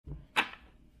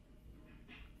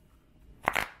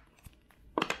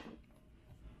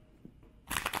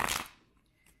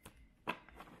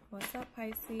What's up,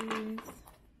 Pisces?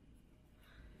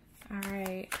 All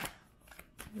right.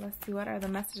 Let's see, what are the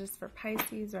messages for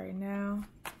Pisces right now?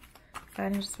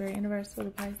 Guidance for universe for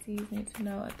the Pisces need to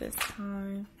know at this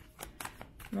time.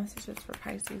 Messages for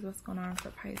Pisces. What's going on for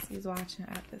Pisces watching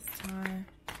at this time?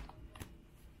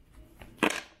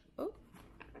 Oh.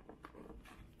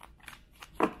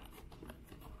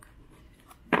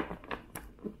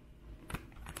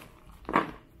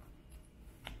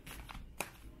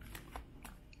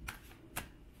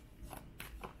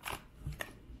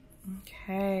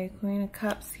 Okay, Queen of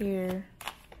Cups here.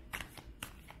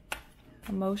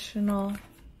 Emotional,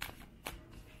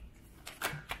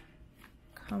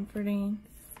 comforting,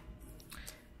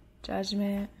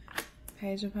 Judgment,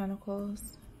 Page of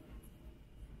Pentacles.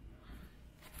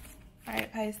 All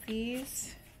right,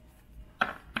 Pisces.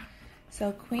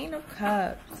 So Queen of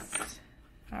Cups.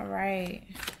 All right.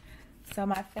 So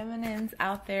my feminines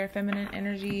out there, feminine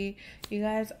energy, you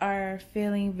guys are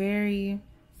feeling very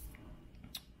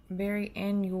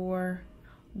in your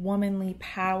womanly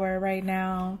power right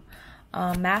now.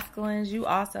 Masculines, you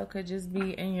also could just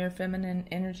be in your feminine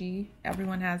energy.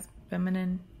 Everyone has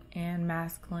feminine and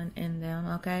masculine in them,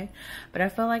 okay? But I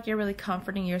feel like you're really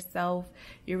comforting yourself.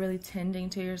 You're really tending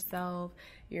to yourself.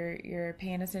 You're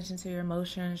paying attention to your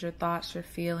emotions, your thoughts, your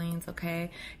feelings,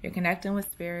 okay? You're connecting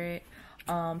with spirit.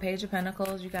 Page of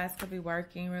Pentacles, you guys could be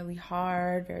working really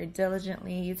hard, very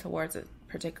diligently towards a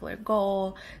particular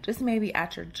goal, just maybe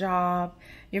at your job.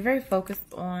 You're very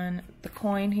focused on the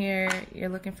coin here. You're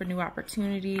looking for new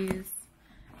opportunities,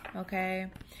 okay?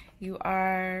 You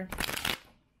are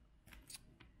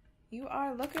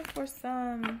looking for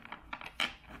some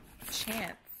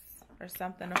chance or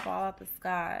something to fall out the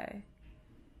sky.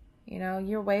 You know,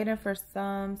 you're waiting for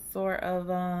some sort of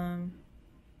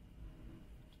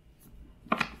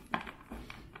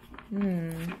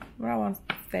what I want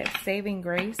to say, saving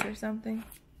grace or something.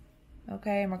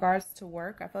 Okay, in regards to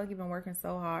work, I feel like you've been working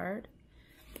so hard.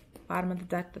 Bottom of the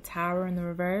deck, the Tower in the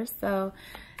reverse. So,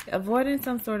 avoiding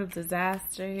some sort of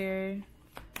disaster here.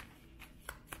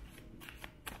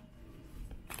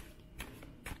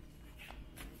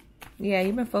 Yeah,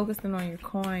 you've been focusing on your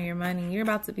coin, your money. You're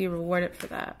about to be rewarded for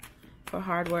that, for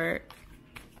hard work,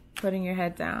 putting your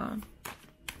head down,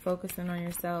 focusing on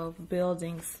yourself,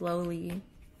 building slowly,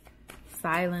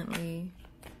 silently,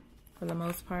 for the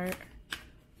most part.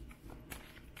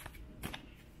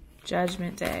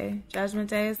 Judgment Day. Judgment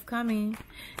Day is coming,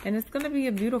 and it's going to be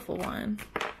a beautiful one.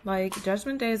 Like,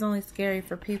 Judgment Day is only scary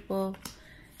for people.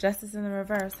 Justice in the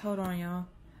reverse. Hold on, y'all.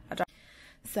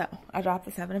 I dropped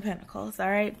the Seven of Pentacles, all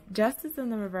right? Justice in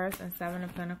the reverse and Seven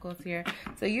of Pentacles here.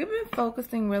 So you've been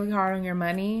focusing really hard on your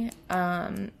money,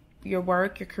 your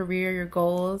work, your career, your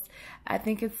goals. I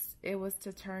think it was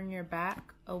to turn your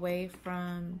back away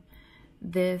from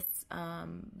this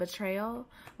betrayal.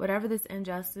 Whatever this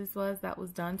injustice was that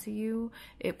was done to you,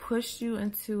 it pushed you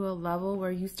into a level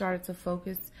where you started to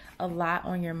focus a lot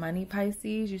on your money,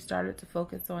 Pisces. You started to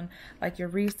focus on like your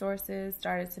resources,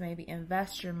 started to maybe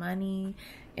invest your money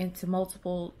into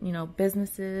multiple, you know,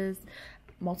 businesses,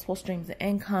 multiple streams of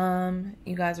income.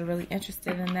 You guys are really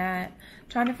interested in that.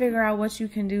 Trying to figure out what you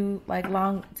can do like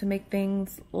to make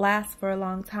things last for a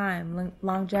long time,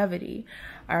 longevity.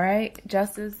 All right.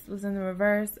 Justice was in the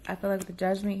reverse. I feel like the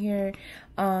Judgment here,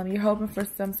 you're hoping for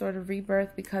some sort of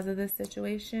rebirth because of this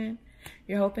situation.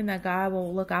 You're hoping that God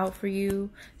will look out for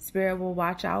you. Spirit will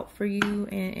watch out for you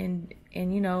and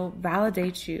you know,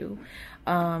 validate you.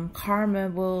 Karma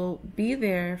will be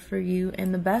there for you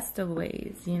in the best of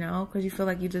ways, you know, because you feel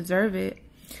like you deserve it.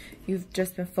 You've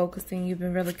just been focusing. You've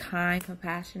been really kind,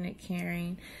 compassionate,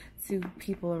 caring to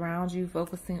people around you,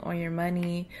 focusing on your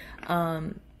money,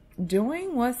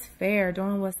 doing what's fair,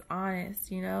 doing what's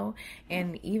honest, you know.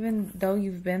 And even though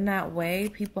you've been that way,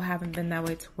 people haven't been that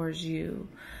way towards you.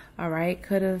 All right.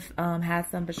 Could have had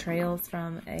some betrayals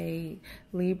from a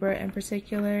Libra in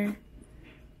particular.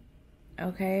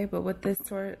 Okay, but with this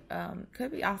sort,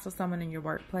 could be also someone in your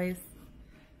workplace,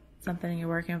 something in your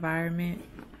work environment.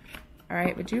 All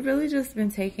right, but you've really just been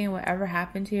taking whatever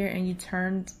happened here and you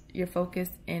turned your focus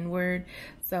inward.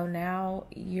 So now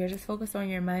you're just focused on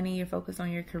your money, you're focused on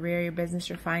your career, your business,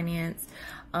 your finance,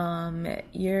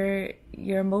 your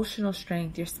emotional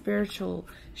strength, your spiritual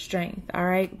strength. All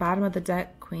right, bottom of the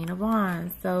deck, Queen of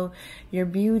Wands. So your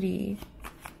beauty.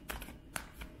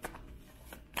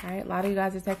 All right, a lot of you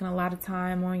guys are taking a lot of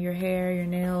time on your hair, your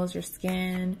nails, your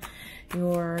skin,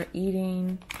 your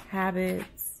eating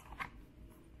habits.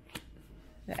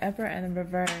 The Emperor and the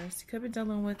reverse. You could be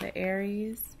dealing with the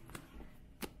Aries.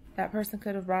 That person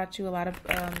could have brought you a lot of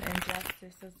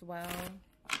injustice as well.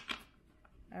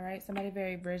 All right, somebody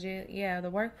very rigid. Yeah, the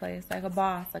workplace, like a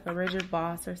boss, like a rigid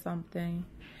boss or something.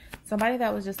 Somebody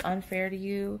that was just unfair to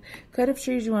you. Could have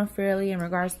treated you unfairly in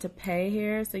regards to pay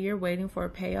here. So you're waiting for a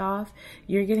payoff.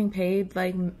 You're getting paid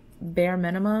like bare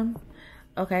minimum.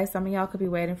 Okay, some of y'all could be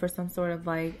waiting for some sort of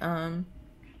like,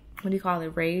 what do you call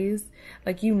it, raise?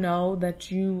 Like, you know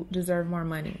that you deserve more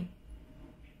money.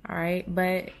 All right,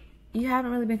 but you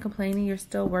haven't really been complaining. You're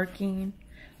still working,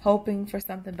 hoping for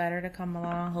something better to come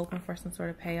along, hoping for some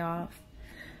sort of payoff.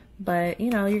 But,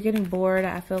 you know, you're getting bored,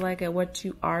 I feel like, at what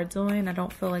you are doing. I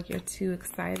don't feel like you're too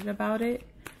excited about it.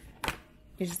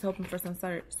 You're just hoping for some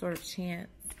sort of chance.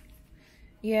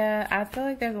 Yeah, I feel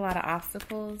like there's a lot of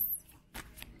obstacles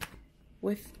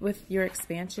with your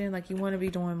expansion. Like, you want to be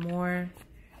doing more.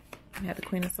 You had the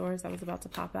Queen of Swords that was about to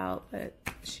pop out, but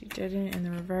she didn't in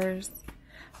the reverse.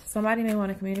 Somebody may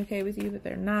want to communicate with you, but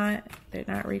they're not. They're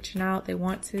not reaching out. They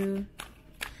want to.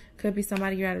 Could be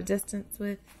somebody you're at a distance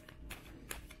with.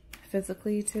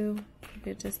 Physically, too. Could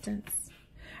be a distance.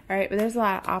 All right, but there's a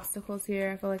lot of obstacles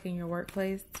here, I feel like, in your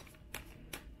workplace.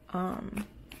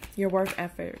 Your work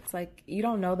efforts. Like, you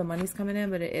don't know the money's coming in,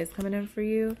 but it is coming in for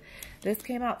you. This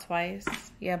came out twice.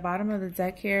 Yeah, bottom of the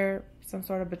deck here. Some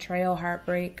sort of betrayal,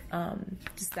 heartbreak,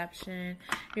 deception.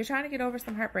 You're trying to get over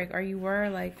some heartbreak, or you were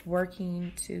like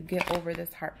working to get over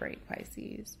this heartbreak,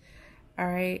 Pisces. All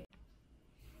right.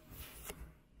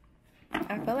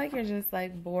 I feel like you're just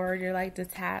like bored. You're like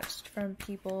detached from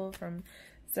people, from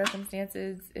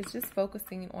circumstances. It's just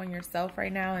focusing on yourself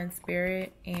right now in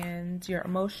spirit and your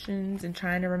emotions and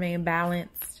trying to remain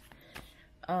balanced.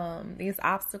 These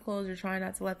obstacles, you're trying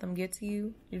not to let them get to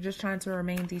you. You're just trying to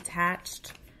remain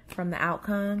detached from the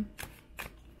outcome.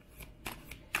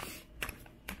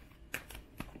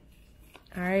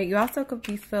 All right, you also could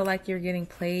feel like you're getting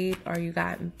played, or you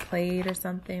got played or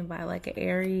something by like an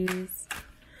Aries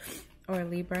or a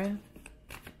Libra.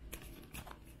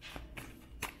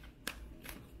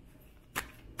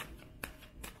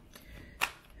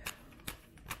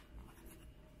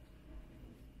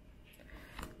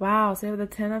 Wow, so you have the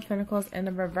 10 of Pentacles in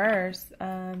the reverse.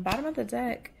 Bottom of the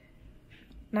deck,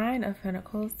 9 of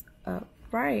Pentacles up.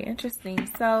 Right, interesting.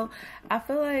 So I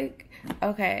feel like,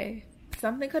 okay,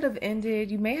 something could have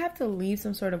ended. You may have to leave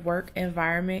some sort of work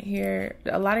environment here.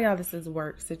 A lot of y'all, this is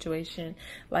work situation.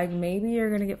 Like, maybe you're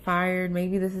going to get fired.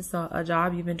 Maybe this is a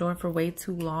job you've been doing for way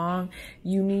too long.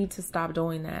 You need to stop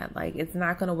doing that. Like, it's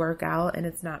not going to work out, and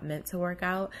it's not meant to work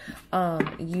out.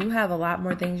 You have a lot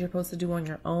more things you're supposed to do on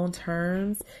your own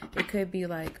terms. It could be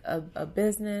like a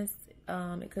business.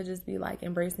 It could just be like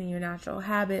embracing your natural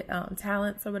habit,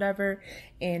 talents or whatever,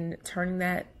 and turning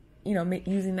that, you know,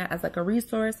 using that as like a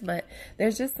resource. But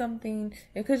there's just something,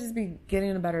 it could just be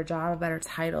getting a better job, a better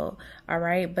title. All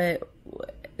right. But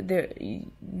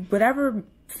whatever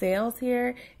fails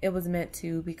here, it was meant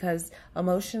to, because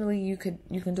emotionally you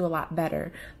can do a lot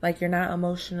better. Like, you're not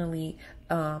emotionally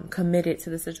committed to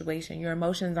the situation. Your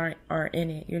emotions aren't in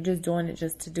it. You're just doing it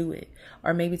just to do it,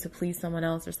 or maybe to please someone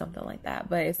else or something like that.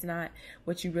 But it's not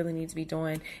what you really need to be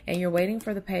doing. And you're waiting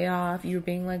for the payoff. You're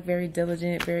being like very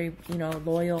diligent, very, you know,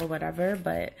 loyal or whatever.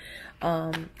 But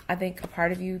I think a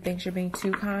part of you thinks you're being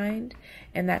too kind,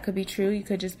 and that could be true. You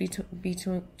could just be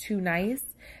too nice.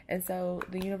 And so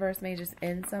the universe may just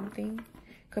end something.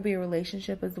 Could be a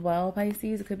relationship as well,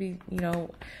 Pisces. It could be, you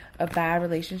know, a bad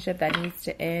relationship that needs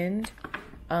to end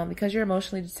because you're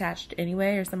emotionally detached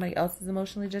anyway, or somebody else is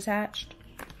emotionally detached.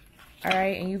 All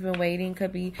right. And you've been waiting.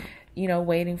 Could be, you know,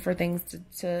 waiting for things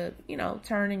to you know,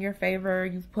 turn in your favor.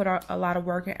 You've put a lot of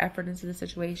work and effort into the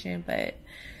situation, but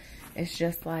it's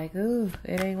just like, ooh,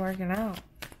 it ain't working out,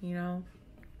 you know.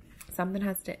 Something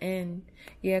has to end.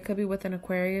 Yeah, it could be with an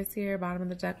Aquarius here, bottom of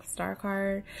the deck, star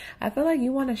card. I feel like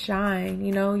you want to shine,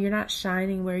 you know. You're not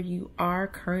shining where you are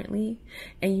currently,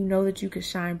 and you know that you could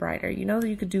shine brighter. You know that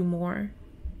you could do more.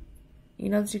 You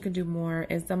know that you can do more,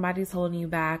 and somebody's holding you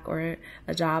back, or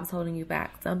a job's holding you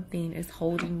back. Something is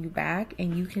holding you back,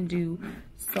 and you can do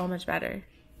so much better.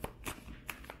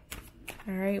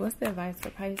 All right, what's the advice for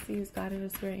Pisces? God in the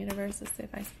Spirit Universe, what's the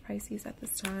advice for Pisces at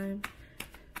this time?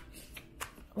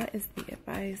 What is the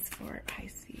advice for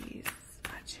Pisces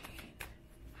watching?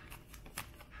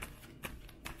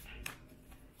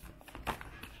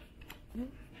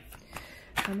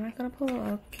 I'm not going to pull.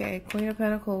 Okay, Queen of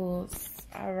Pentacles.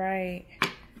 All right.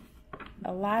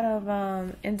 A lot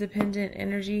of independent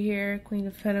energy here, Queen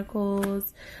of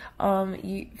Pentacles.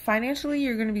 Financially,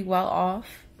 you're going to be well off,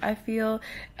 I feel.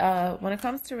 When it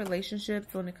comes to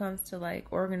relationships, when it comes to like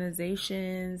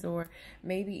organizations, or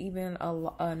maybe even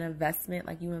an investment,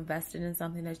 like you invested in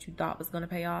something that you thought was going to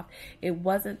pay off, it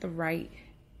wasn't the right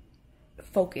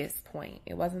focus point.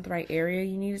 It wasn't the right area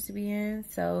you needed to be in.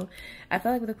 So I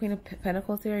feel like with the Queen of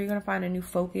Pentacles here, you're going to find a new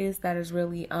focus that is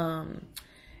really,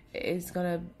 is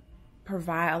going to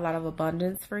provide a lot of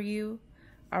abundance for you.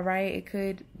 All right. It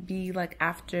could be like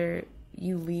after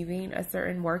you leaving a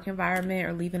certain work environment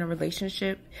or leaving a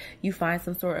relationship, you find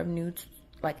some sort of new,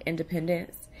 like,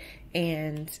 independence.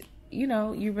 And, you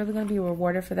know, you're really going to be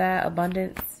rewarded for that.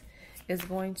 Abundance is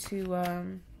going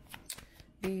to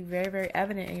be very, very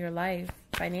evident in your life.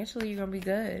 Financially, you're going to be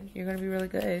good. You're going to be really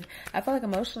good. I feel like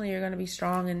emotionally, you're going to be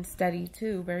strong and steady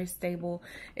too. Very stable.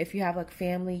 If you have like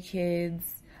family,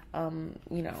 kids, you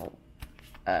know,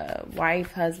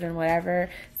 wife, husband, whatever,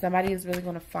 somebody is really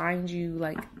going to find you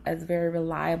like as a very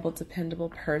reliable, dependable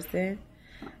person.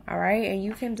 All right. And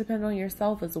you can depend on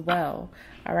yourself as well.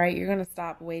 All right. You're going to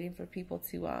stop waiting for people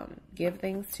to give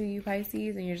things to you,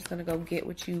 Pisces, and you're just going to go get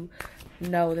what you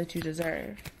know that you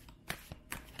deserve.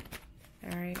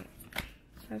 All right.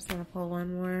 I just want to pull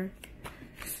one more.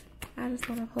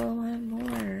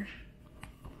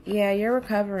 Yeah, you're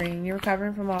recovering. You're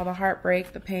recovering from all the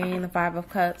heartbreak, the pain, the Five of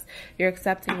Cups. You're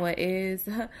accepting what is.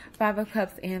 Five of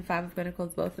Cups and Five of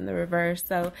Pentacles, both in the reverse.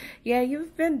 So, yeah,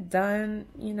 you've been done,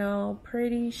 you know,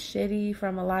 pretty shitty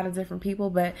from a lot of different people,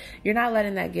 but you're not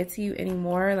letting that get to you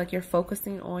anymore. Like, you're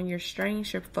focusing on your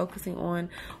strengths. You're focusing on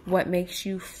what makes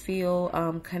you feel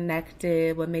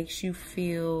connected, what makes you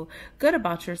feel good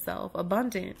about yourself,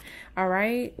 abundant. All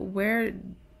right?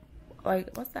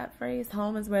 Like, what's that phrase?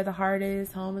 Home is where the heart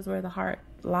is. Home is where the heart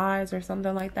lies, or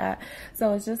something like that.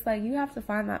 So it's just like you have to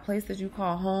find that place that you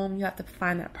call home. You have to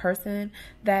find that person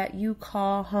that you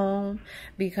call home,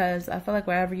 because I feel like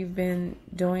whatever you've been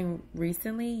doing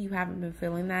recently, you haven't been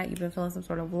feeling that. You've been feeling some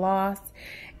sort of loss.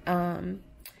 And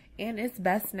it's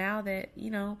best now that,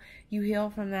 you know, you heal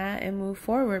from that and move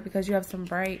forward, because you have some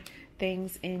bright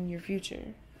things in your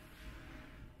future.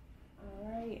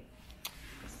 All right.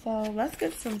 So let's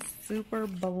get some super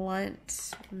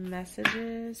blunt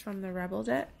messages from the Rebel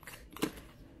deck.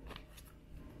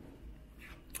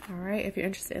 All right, if you're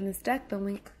interested in this deck, the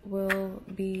link will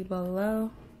be below.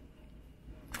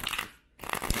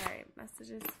 All right,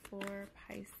 messages for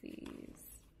Pisces.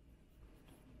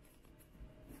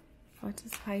 What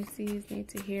does Pisces need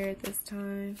to hear at this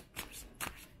time?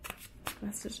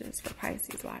 Messages for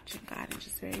Pisces watching. God, and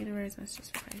just very universe,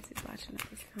 messages for Pisces watching at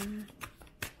this time.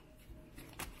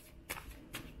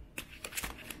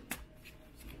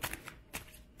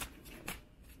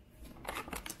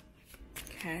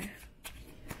 Okay,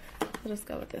 we'll just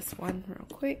go with this one real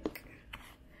quick.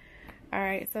 All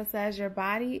right, so it says your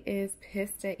body is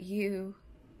pissed at you.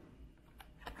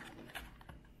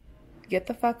 Get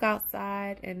the fuck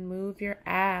outside and move your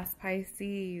ass,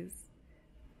 Pisces.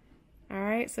 All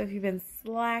right, so if you've been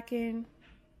slacking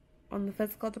on the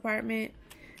physical department,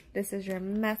 this is your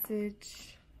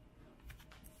message.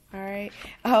 All right.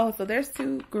 Oh, so there's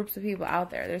two groups of people out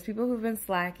there. There's people who've been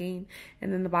slacking,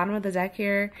 and then the bottom of the deck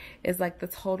here is like the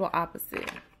total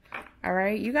opposite. All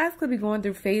right. You guys could be going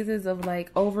through phases of like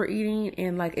overeating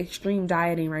and like extreme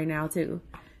dieting right now too.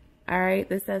 All right.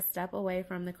 This says step away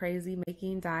from the crazy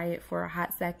making diet for a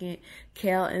hot second.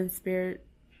 Kale and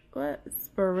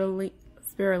spirulina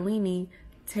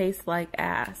taste like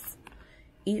ass.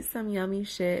 Eat some yummy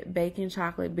shit. Bacon,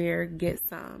 chocolate, beer. Get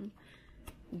some.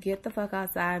 Get the fuck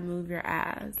outside, move your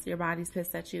ass. Your body's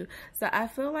pissed at you. So I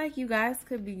feel like you guys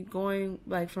could be going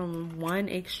like from one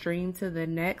extreme to the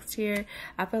next here.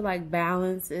 I feel like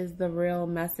balance is the real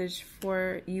message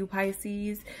for you,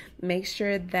 Pisces. Make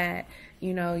sure that,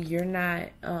 you know, you're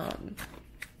not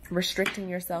restricting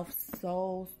yourself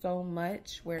so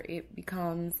much where it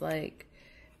becomes like,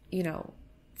 you know,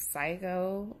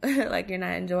 psycho. Like you're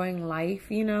not enjoying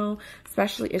life, you know,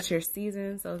 especially it's your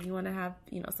season. So if you want to have,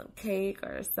 you know, some cake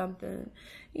or something,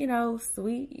 you know,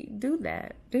 sweet, do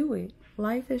that. Do it.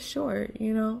 Life is short,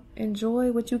 you know,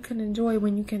 enjoy what you can enjoy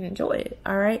when you can enjoy it.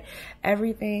 All right.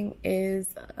 Everything is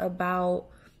about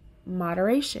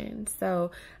moderation. So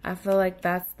I feel like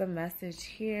that's the message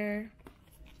here.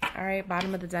 All right.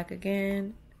 Bottom of the deck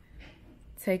again.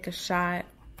 Take a shot.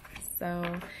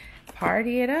 So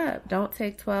party it up. Don't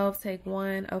take 12, take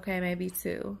 1. Okay, maybe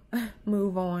 2.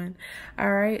 Move on.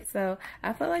 All right. So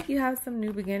I feel like you have some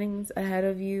new beginnings ahead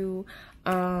of you.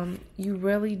 You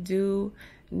really do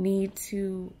need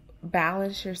to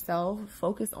balance yourself.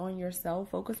 Focus on yourself.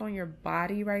 Focus on your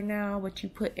body right now, what you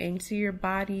put into your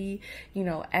body, you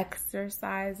know,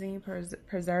 exercising,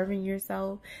 preserving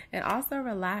yourself, and also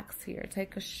relax here.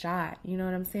 Take a shot. You know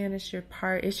what I'm saying? It's your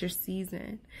part. It's your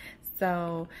season.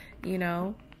 So, you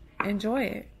know, enjoy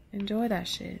it. Enjoy that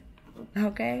shit.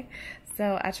 Okay?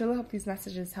 So I truly hope these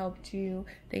messages helped you.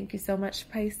 Thank you so much,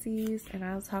 Pisces, and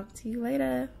I'll talk to you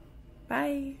later.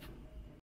 Bye.